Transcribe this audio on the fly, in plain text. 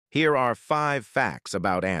Here are 5 facts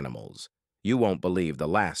about animals. You won't believe the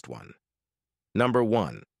last one. Number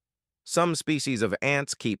 1. Some species of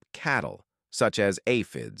ants keep cattle, such as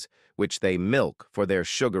aphids, which they milk for their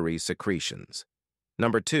sugary secretions.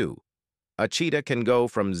 Number 2. A cheetah can go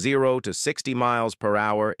from 0 to 60 miles per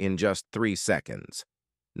hour in just 3 seconds.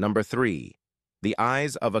 Number 3. The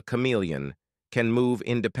eyes of a chameleon can move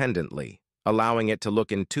independently, allowing it to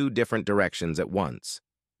look in 2 different directions at once.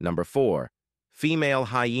 Number 4. Female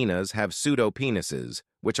hyenas have pseudopenises,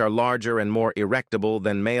 which are larger and more erectable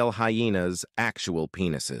than male hyenas' actual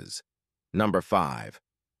penises. Number 5.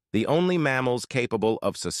 The only mammals capable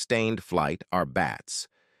of sustained flight are bats.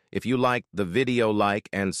 If you liked the video, like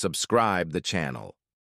and subscribe the channel.